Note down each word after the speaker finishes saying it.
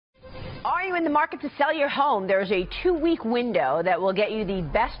you in the market to sell your home, there's a 2-week window that will get you the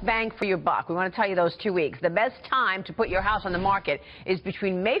best bang for your buck. We want to tell you those 2 weeks. The best time to put your house on the market is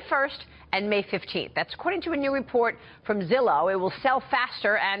between May 1st and May 15th. That's according to a new report from Zillow. It will sell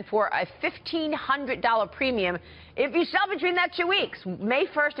faster and for a $1,500 premium if you sell between that 2 weeks, May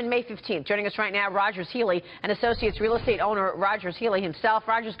 1st and May 15th. Joining us right now, Rogers Healy, an Associates real estate owner, Rogers Healy himself.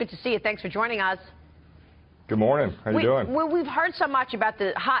 Rogers, good to see you. Thanks for joining us. Good morning. How you doing? We've heard so much about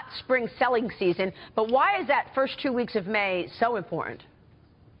the hot spring selling season, but why is that first 2 weeks of May so important?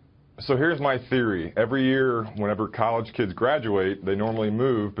 So here's my theory. Every year, whenever college kids graduate, they normally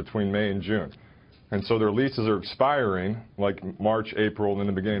move between May and June. And so their leases are expiring, like March, April, and then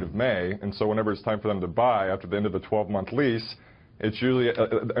the beginning of May. And so whenever it's time for them to buy, after the end of a 12-month lease, it's usually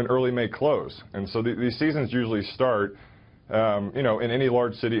an early May close. And so these seasons usually start, you know, in any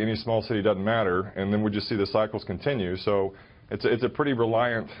large city, any small city, doesn't matter. And then we just see the cycles continue. So it's a pretty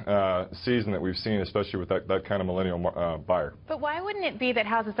reliant season that we've seen, especially with that kind of millennial buyer. But why wouldn't it be that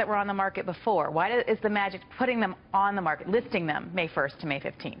houses that were on the market before? Why is the magic putting them on the market, listing them May 1st to May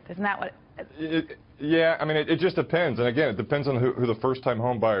 15th? Isn't that what? Yeah, I mean, it just depends. And again, it depends on who the first-time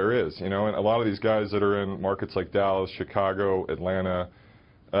home buyer is. You know, and a lot of these guys that are in markets like Dallas, Chicago, Atlanta,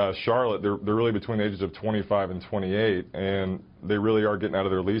 Charlotte, they're really between the ages of 25 and 28, and they really are getting out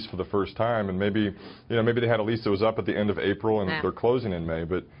of their lease for the first time. And maybe they had a lease that was up at the end of April and they're closing in May.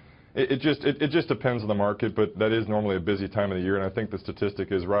 But it just depends on the market. But that is normally a busy time of the year, and I think the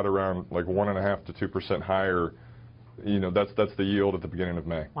statistic is right around like 1.5% to 2% higher. You know, that's the yield at the beginning of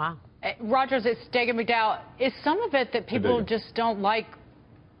May. Wow. Rogers, it's Dagan McDowell. Is some of it that people just don't like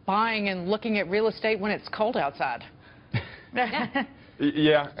buying and looking at real estate when it's cold outside?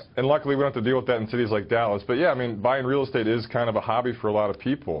 Yeah, and luckily we don't have to deal with that in cities like Dallas. But yeah, I mean, buying real estate is kind of a hobby for a lot of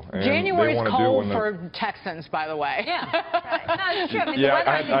people. And January's cold for Texans, by the way. Yeah, right. No, it's true. I mean, the weather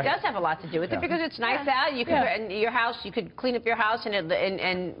I think does have a lot to do with it because it's nice out. You can in your house, you could clean up your house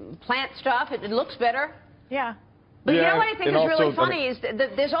and plant stuff. It looks better. Yeah. But you know what I think is really funny is that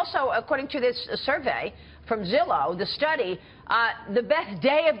there's also, according to this survey from Zillow, the study, the best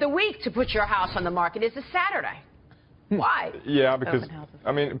day of the week to put your house on the market is a Saturday. Why? Yeah, because,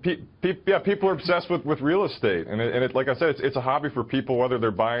 I mean, people are obsessed with real estate. And like I said, it's a hobby for people, whether they're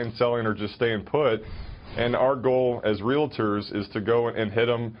buying, selling, or just staying put. And our goal as realtors is to go and hit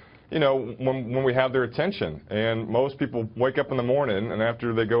them, you know, when we have their attention. And most people wake up in the morning, and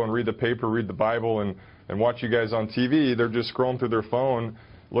after they go and read the paper, read the Bible, and watch you guys on TV, they're just scrolling through their phone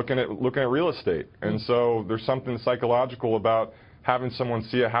looking at real estate. And so there's something psychological about having someone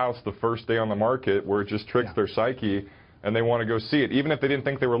see a house the first day on the market where it just tricks their psyche, and they want to go see it, even if they didn't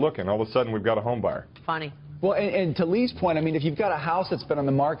think they were looking. All of a sudden, we've got a home buyer. Funny. Well, and to Lee's point, I mean, if you've got a house that's been on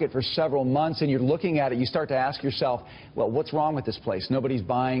the market for several months and you're looking at it, you start to ask yourself, well, what's wrong with this place? Nobody's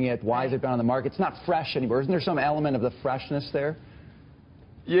buying it. Why has it been on the market? It's not fresh anymore. Isn't there some element of the freshness there?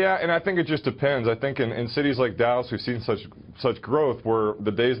 Yeah, and I think it just depends. I think in cities like Dallas, we've seen such growth where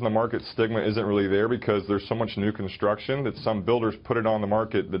the days in the market stigma isn't really there because there's so much new construction that some builders put it on the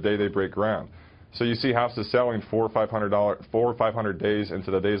market the day they break ground. So you see houses selling $400 or 500 days into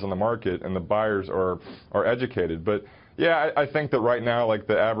the days on the market, and the buyers are educated. But yeah, I think that right now, like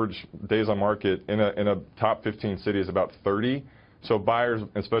the average days on market in a top 15 city is about 30. So buyers,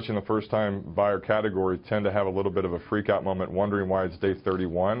 especially in the first-time buyer category, tend to have a little bit of a freak-out moment, wondering why it's day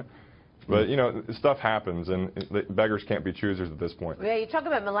 31. But, you know, stuff happens, and beggars can't be choosers at this point. Yeah, you talk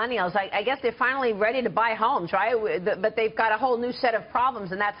about millennials. I guess they're finally ready to buy homes, right? But they've got a whole new set of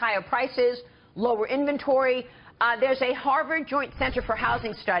problems, and that's higher prices, lower inventory. There's a Harvard Joint Center for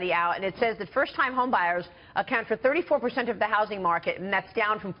Housing study out, and it says that first-time home buyers account for 34% of the housing market, and that's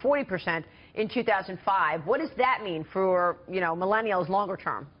down from 40% in 2005. What does that mean for, you know, millennials longer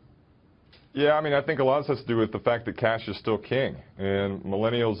term? Yeah, I mean, I think a lot of this has to do with the fact that cash is still king. And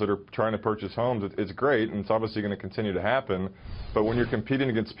millennials that are trying to purchase homes, it's great, and it's obviously going to continue to happen. But when you're competing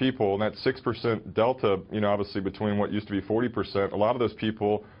against people, and that 6% delta, you know, obviously between what used to be 40%, a lot of those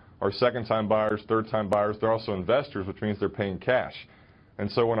people are second-time buyers, third-time buyers. They're also investors, which means they're paying cash. And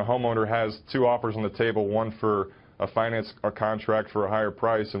so when a homeowner has two offers on the table, one for a finance contract for a higher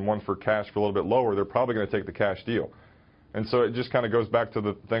price and one for cash for a little bit lower, they're probably going to take the cash deal. And so it just kind of goes back to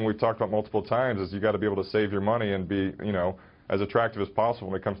the thing we've talked about multiple times, is you got to be able to save your money and be, you know, as attractive as possible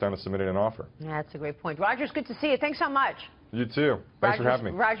when it comes down to submitting an offer. Yeah, that's a great point. Rogers, good to see you. Thanks so much. You too. Thanks for having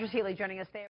me. Rogers Healy joining us there.